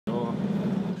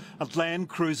A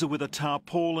Landcruiser with a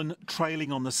tarpaulin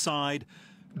trailing on the side,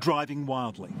 driving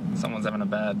wildly. Someone's having a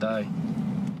bad day.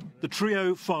 The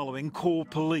trio following call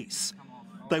police.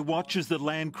 They watch as the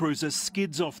Landcruiser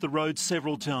skids off the road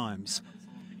several times.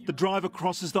 The driver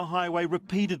crosses the highway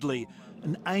repeatedly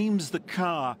and aims the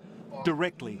car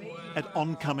directly at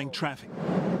oncoming traffic.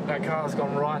 That car's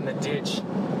gone right in the ditch.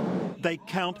 They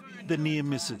count the near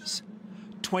misses.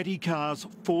 20 cars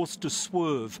forced to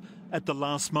swerve at the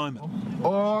last moment.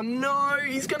 Oh no,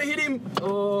 he's going to hit him.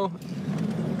 Oh.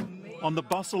 On the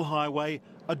Bussell Highway,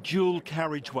 a dual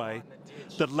carriageway,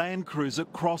 the Landcruiser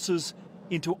crosses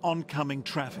into oncoming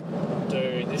traffic.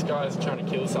 Dude, this guy's trying to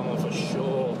kill someone for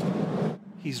sure.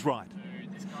 He's right.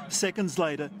 Seconds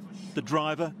later, the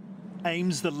driver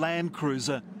aims the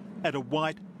Landcruiser at a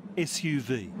white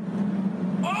SUV.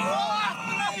 Oh!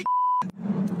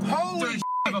 Holy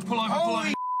dude, pull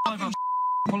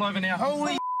over now.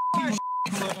 Holy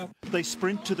pull over. They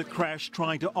sprint to the crash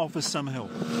trying to offer some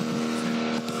help.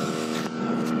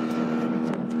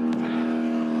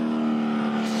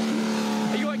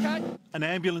 Are you okay? An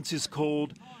ambulance is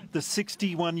called. The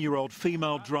 61-year-old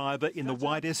female driver in the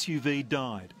white SUV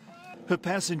died. Her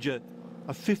passenger,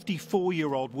 a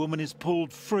 54-year-old woman, is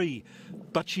pulled free,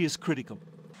 but she is critical.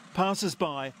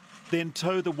 Passers-by then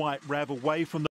tow the white RAV away from the